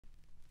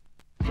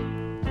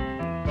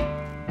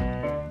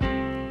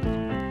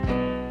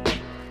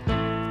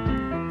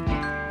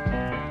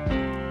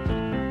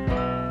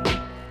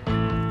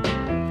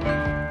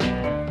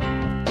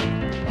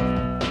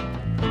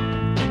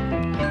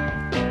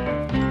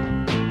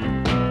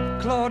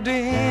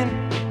Claudine,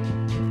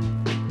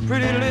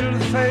 pretty little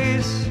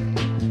face.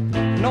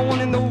 No one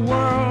in the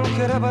world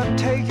could ever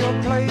take your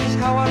place.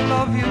 How I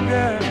love you,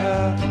 girl.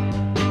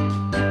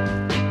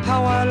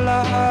 How I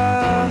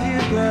love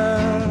you,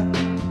 girl.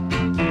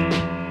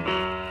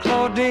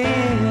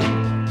 Claudine,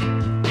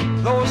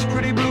 those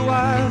pretty blue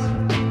eyes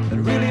that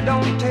really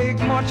don't take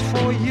much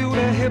for you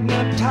to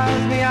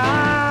hypnotize me.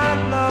 I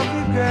love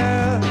you,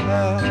 girl.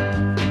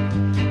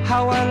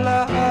 How I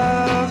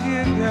love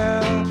you,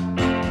 girl.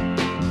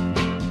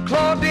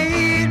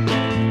 Claudine,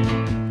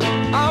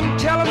 I'm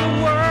telling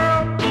the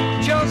world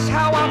just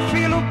how I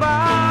feel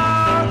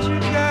about you,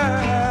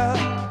 girl.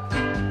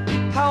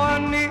 How I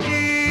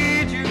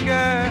need you,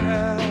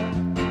 girl.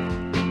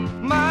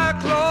 My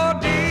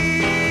Claudine.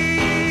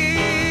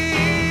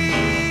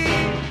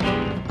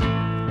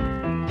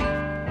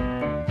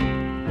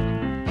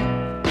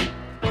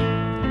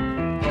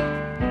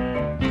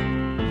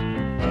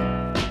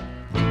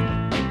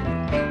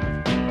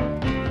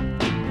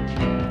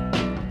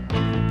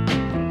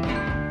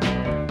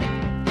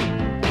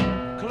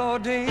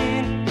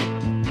 Claudine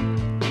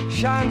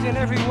shines in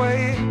every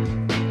way.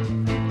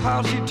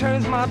 How she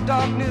turns my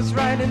darkness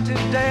right into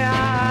day.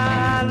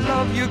 I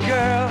love you,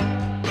 girl.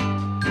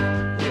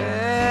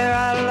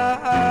 Yeah, I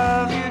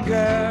love you,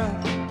 girl.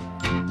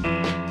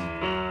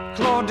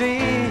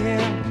 Claudine,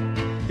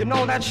 you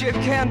know that she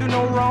can't do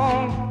no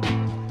wrong.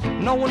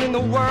 No one in the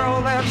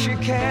world that she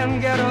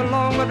can get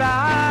along with.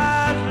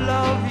 I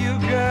love you,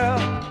 girl.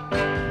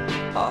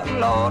 Oh,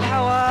 Lord,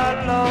 how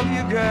I love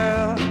you,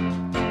 girl.